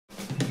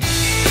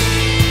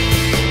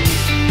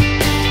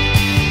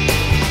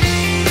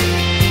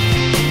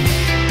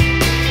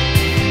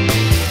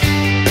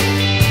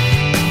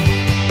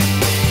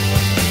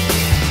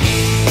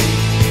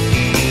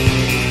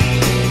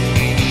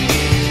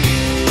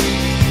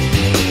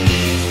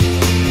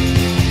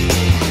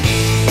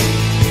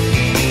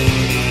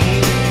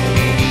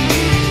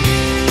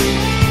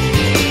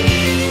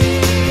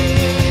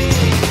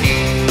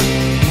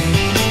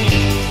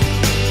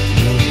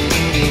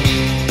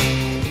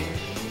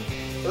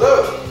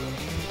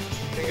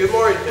Good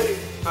morning, Penny.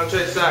 I'm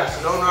Chase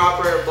Saxon,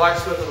 owner-operator of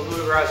Blacksmithing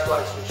Lesson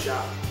Blacksmith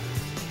Shop.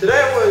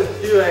 Today I'm going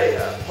to do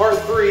a part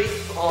 3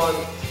 on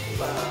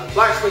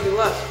blacksmithing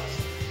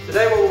lessons.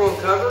 Today what we're going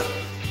to cover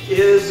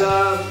is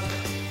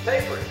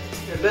tapering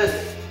and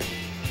bending.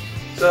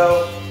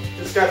 So,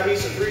 just got a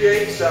piece of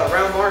 3/8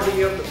 round bar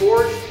heating up in the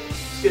forge.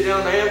 Let's get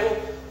down the anvil,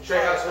 show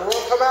you how it's going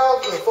to come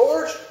out of the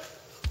forge.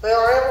 Lay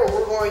our anvil,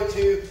 we're going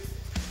to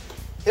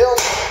hit on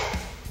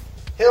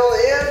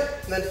the end,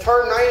 and then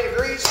turn 90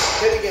 degrees,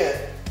 hit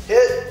again.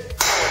 Hit.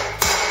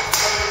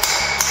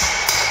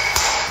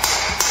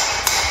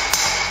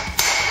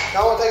 Now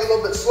I want to take it a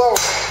little bit slower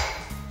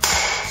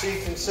so you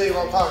can see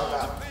what I'm talking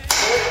about.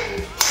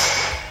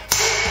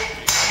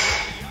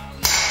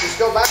 Just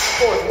go back and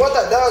forth. What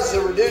that does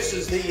is it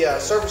reduces the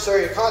surface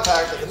area of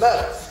contact of the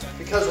metal.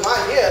 Because when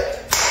I hit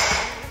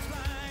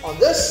on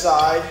this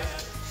side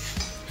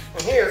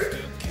and here,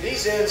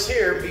 these ends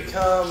here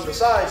become, the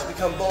sides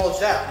become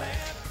bulged out.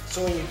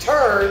 So when you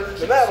turn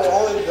the metal,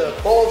 only the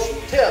bulged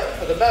tip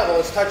of the metal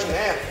is touching the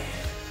anvil.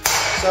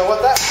 So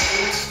what that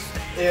means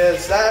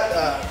is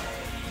that,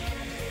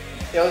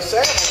 this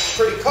anvil is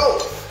pretty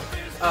cold.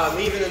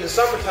 Even in the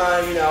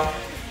summertime,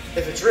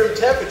 if it's room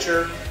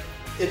temperature,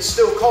 it's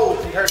still cold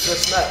compared to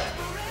this metal.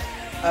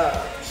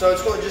 So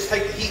it's going to just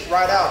take the heat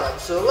right out of it.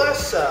 So the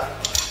less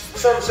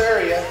surface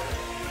area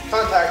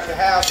contact you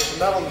have with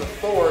the metal in the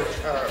forge,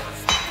 or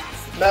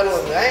metal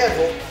in the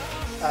anvil,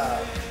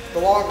 the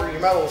longer your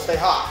metal will stay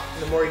hot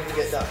and the more you can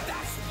get done.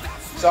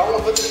 So I'm going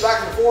to put this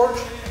back in the forge,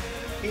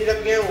 heat it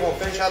up again, we're going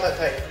to finish out that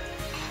tape.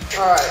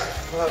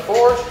 Alright,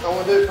 forge, I'm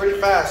going to do it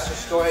pretty fast,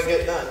 just go ahead and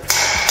get it done.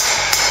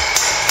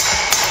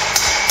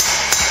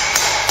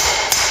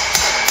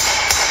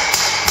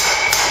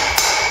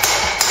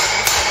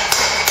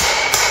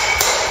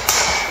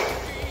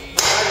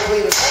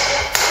 Clean it up.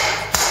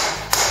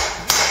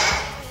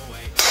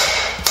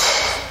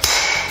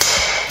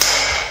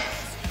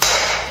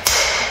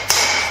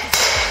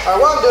 Alright,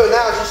 what I'm doing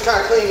now is just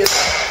kind of cleaning it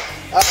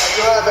up.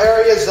 You'll have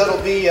areas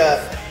that'll be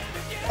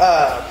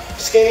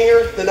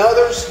skinnier than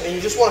others, and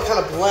you just want to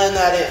kind of blend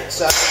that in.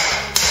 So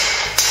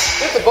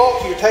get the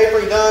bulk of your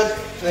tapering done,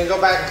 and then go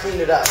back and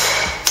clean it up.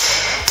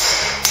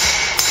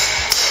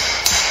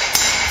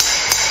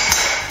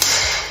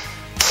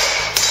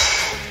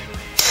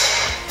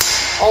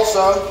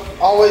 Also,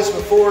 always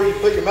before you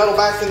put your metal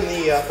back in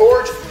the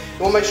forge,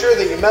 you want to make sure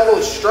that your metal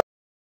is straight.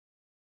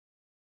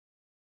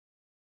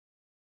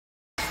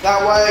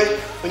 That way,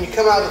 when you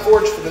come out of the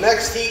forge for the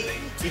next heat,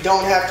 you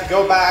don't have to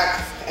go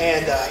back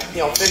and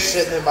fix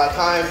it, and then by the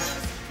time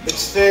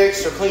it's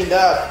fixed or cleaned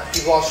up,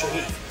 you've lost your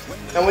heat.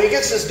 And when it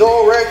gets this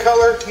dull red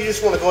color, you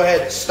just want to go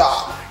ahead and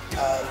stop.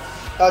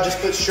 That'll just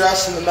put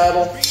stress in the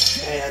metal,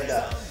 and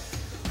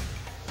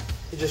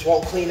it just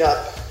won't clean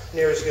up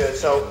near as good.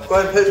 So go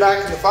ahead and put it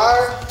back in the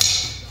fire,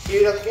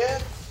 heat it up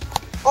again.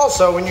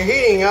 Also, when you're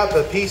heating up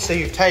a piece that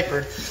you've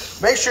tapered,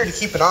 make sure to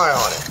keep an eye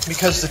on it,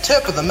 because the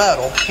tip of the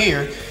metal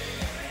here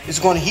is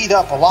going to heat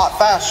up a lot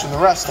faster than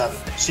the rest of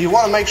it. So you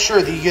want to make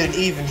sure that you get an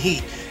even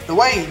heat. The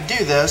way you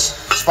do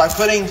this is by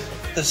putting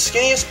the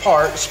skinniest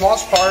part, the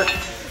smallest part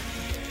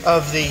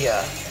of the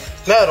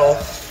metal,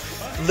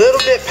 a little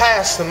bit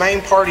past the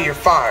main part of your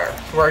fire,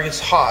 where it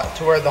gets hot,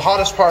 to where the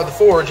hottest part of the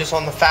forge is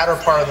on the fatter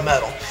part of the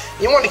metal.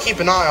 You want to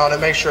keep an eye on it,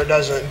 make sure it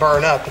doesn't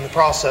burn up in the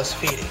process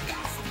of heating.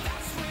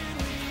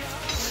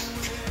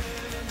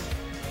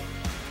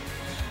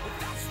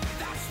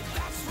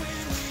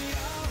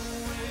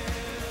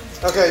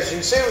 Okay, so you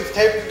can see we've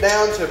tapered it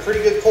down to a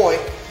pretty good point.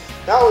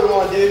 Now what we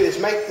want to do is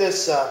make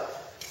this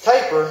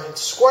taper,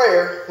 it's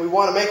square, we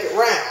want to make it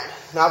round.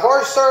 Now I've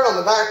already started on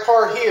the back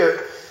part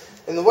here,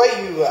 and the way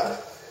you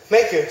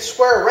make a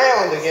square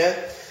round again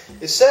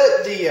is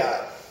set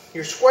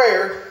your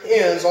square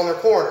ends on their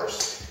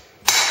corners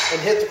and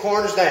hit the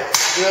corners down.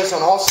 Do this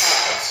on all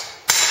sides.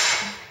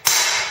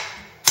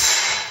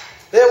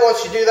 Then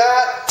once you do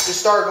that, just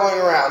start going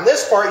around.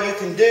 This part you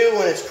can do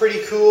when it's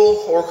pretty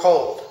cool or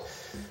cold.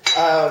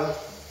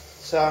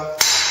 So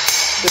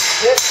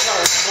just hit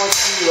turn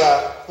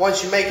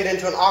once you make it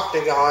into an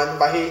octagon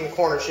by hitting the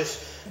corners.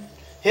 Just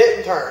hit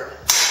and turn.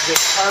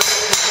 Just turn it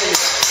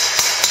continuously.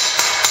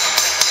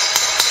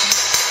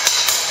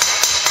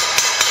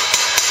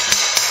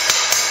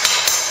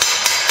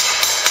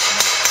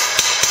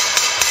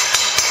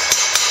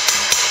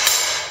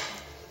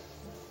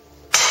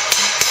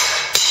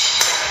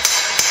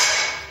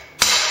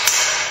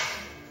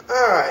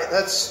 Alright,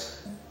 that's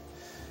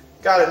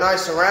got it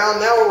nice and round.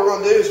 Now what we're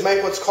going to do is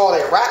make what's called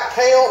a rat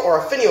tail or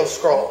a finial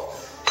scroll.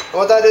 And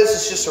what that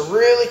is just a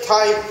really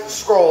tight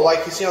scroll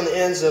like you see on the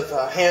ends of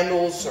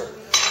handles or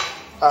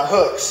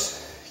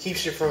hooks.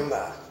 Keeps you from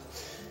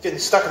getting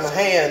stuck in the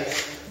hand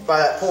by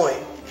that point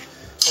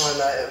on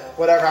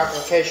whatever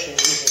application you're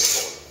using it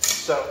for.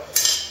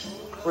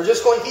 So we're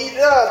just going to heat it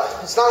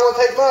up. It's not going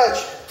to take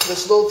much,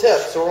 this little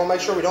tip. So we're going to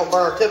make sure we don't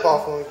burn our tip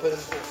off when we put it in the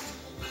forge.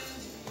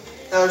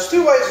 Now there's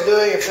two ways of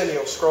doing a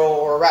finial scroll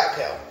or a rat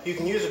tail. You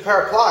can use a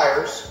pair of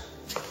pliers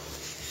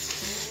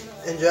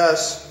and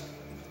just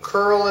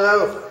curl it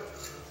over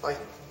like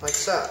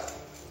so.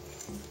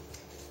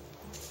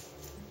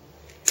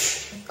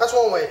 That's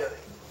one way to do it.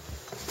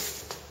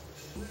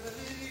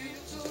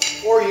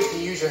 Or you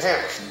can use your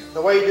hammer.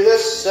 The way you do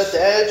this, set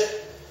the edge,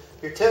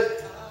 your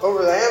tip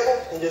over the anvil,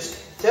 and just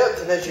tip,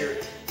 and as you're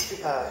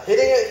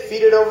hitting it,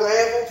 feed it over the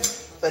anvil,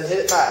 then hit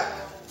it back.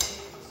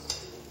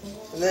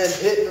 And then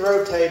hit and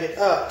rotate it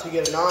up to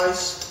get a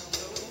nice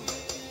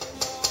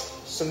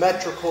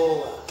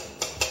symmetrical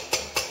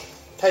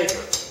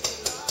taper.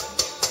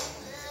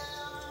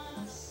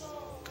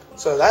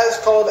 So that is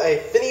called a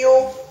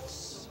finial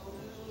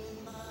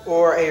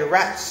or a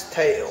rat's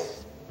tail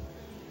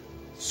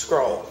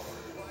scroll.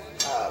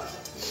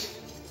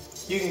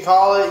 You can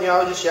call it,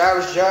 just your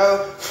average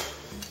Joe,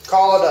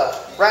 call it a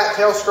rat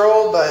tail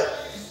scroll, but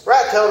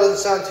rat tail doesn't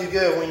sound too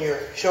good when you're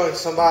showing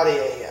somebody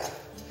a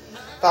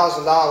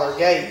 $1,000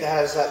 gate that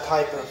has that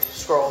type of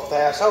scroll. They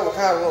ask, oh,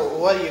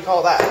 what do you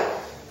call that?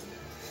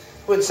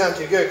 Wouldn't sound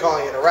too good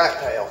calling it a rat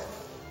tail.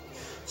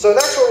 So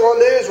next what we're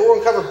going to do is we're going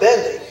to cover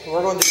bending.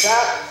 We're going to do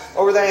that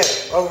over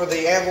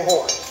the anvil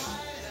horn.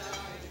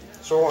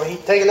 So we're going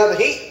to take another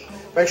heat.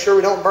 Make sure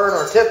we don't burn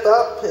our tip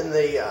up in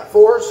the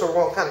forge. So we're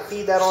going to kind of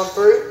feed that on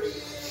through.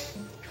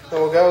 Then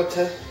we'll go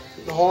to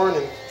the horn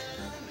and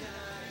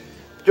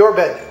do our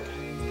bending.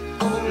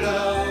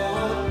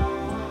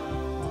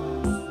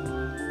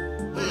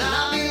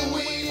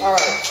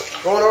 Alright,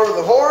 going over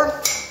the horn.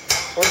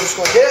 We're just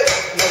going to hit,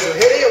 and as we're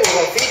hitting it, we're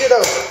going to feed it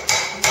over.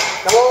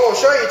 Now what I'm going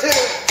to show you too,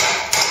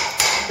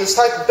 this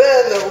type of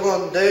bend that we're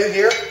going to do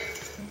here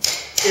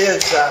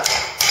is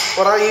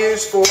what I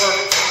use for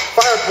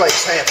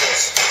fireplace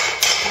handles.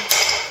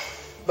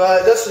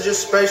 But this will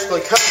just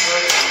basically cover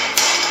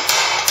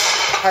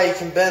how you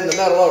can bend the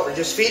metal over.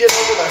 Just feed it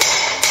over the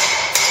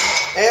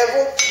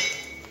anvil,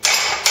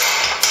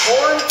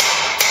 horn,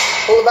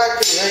 pull it back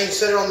to you, then you can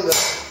sit it on the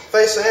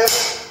face of the anvil.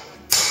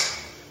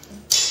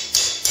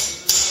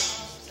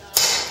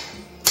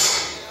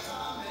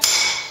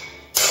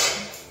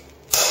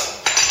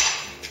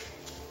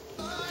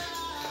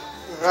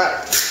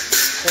 Alright,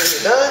 when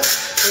you're done,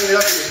 clean it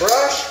up with your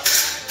brush.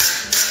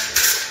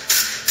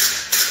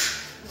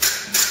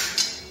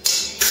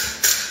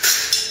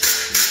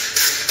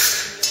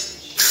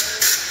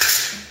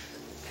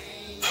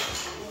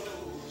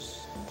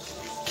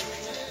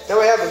 Now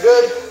we have a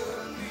good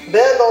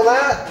bend on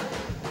that,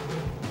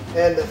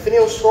 and the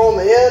finial scroll on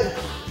the end.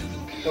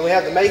 Then we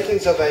have the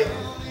makings of a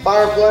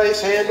fireplace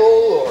handle,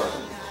 or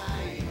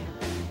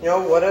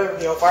whatever,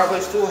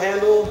 fireplace tool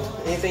handle,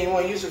 anything you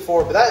want to use it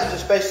for. But that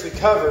just basically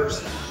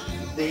covers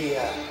the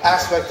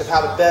aspect of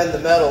how to bend the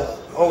metal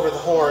over the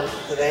horn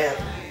to the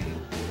anvil.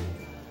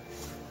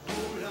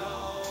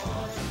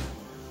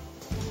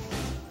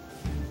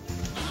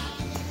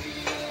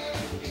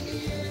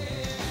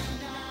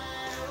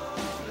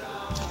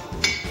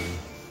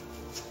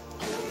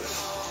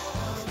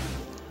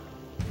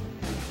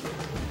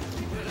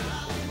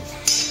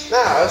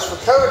 Now, as for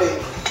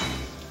coating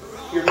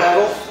your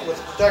metal with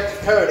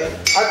protective coating,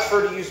 I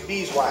prefer to use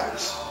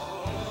beeswax,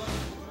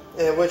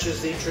 which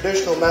is the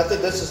traditional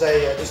method. This is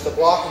just a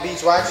block of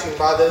beeswax. You can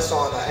buy this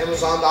on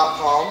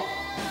Amazon.com.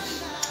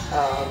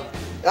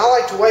 And I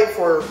like to wait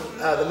for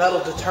the metal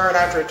to turn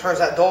after it turns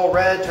that dull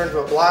red, turn to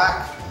a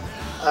black,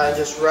 and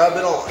just rub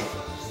it on.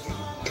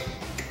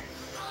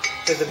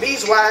 If the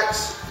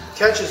beeswax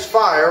catches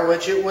fire,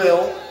 which it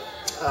will,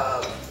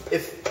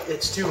 if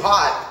it's too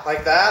hot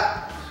like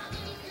that,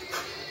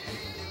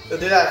 it'll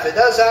do that. If it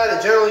does that,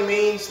 it generally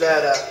means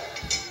that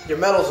your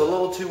metal's a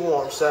little too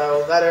warm.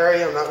 So that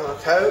area I'm not going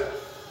to coat.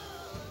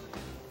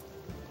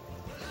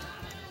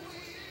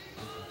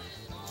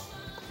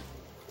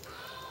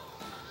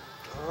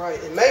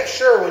 Alright, and make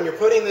sure when you're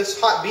putting this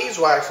hot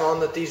beeswax on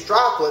that these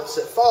droplets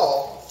that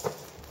fall,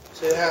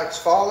 see how it's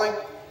falling?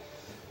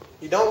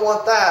 You don't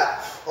want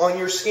that on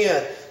your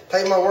skin.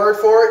 Take my word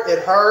for it, it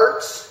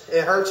hurts.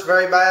 It hurts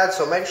very bad,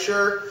 so make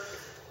sure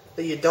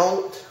that you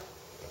don't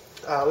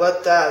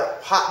let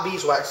that hot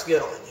beeswax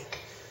get on you.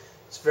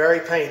 It's very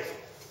painful.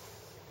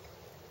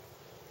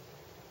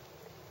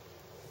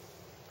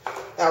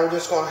 Now we're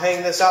just going to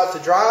hang this out to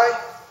dry,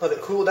 let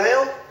it cool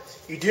down.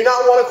 You do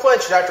not want to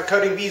quench it after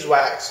coating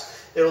beeswax.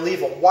 It'll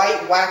leave a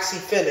white, waxy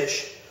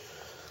finish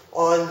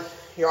on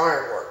your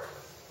ironwork.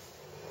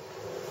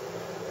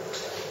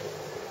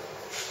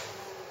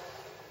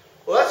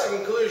 Well, that's the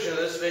conclusion of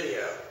this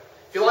video.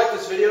 If you like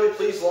this video,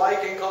 please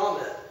like and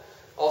comment.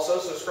 Also,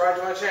 subscribe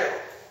to my channel.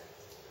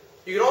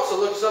 You can also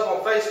look us up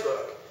on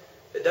Facebook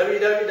at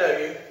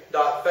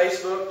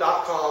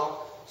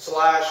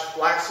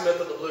www.facebook.com/blacksmith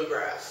of the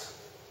bluegrass.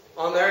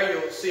 On there,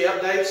 you'll see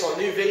updates on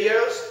new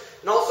videos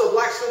and also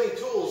blacksmithing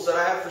tools that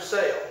I have for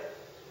sale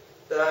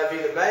that I've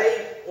either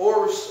made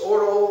or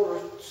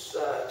old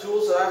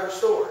tools that I've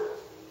restored.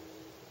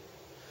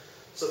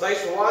 So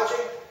thanks for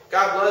watching.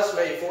 God bless.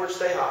 May your forge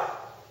stay hot.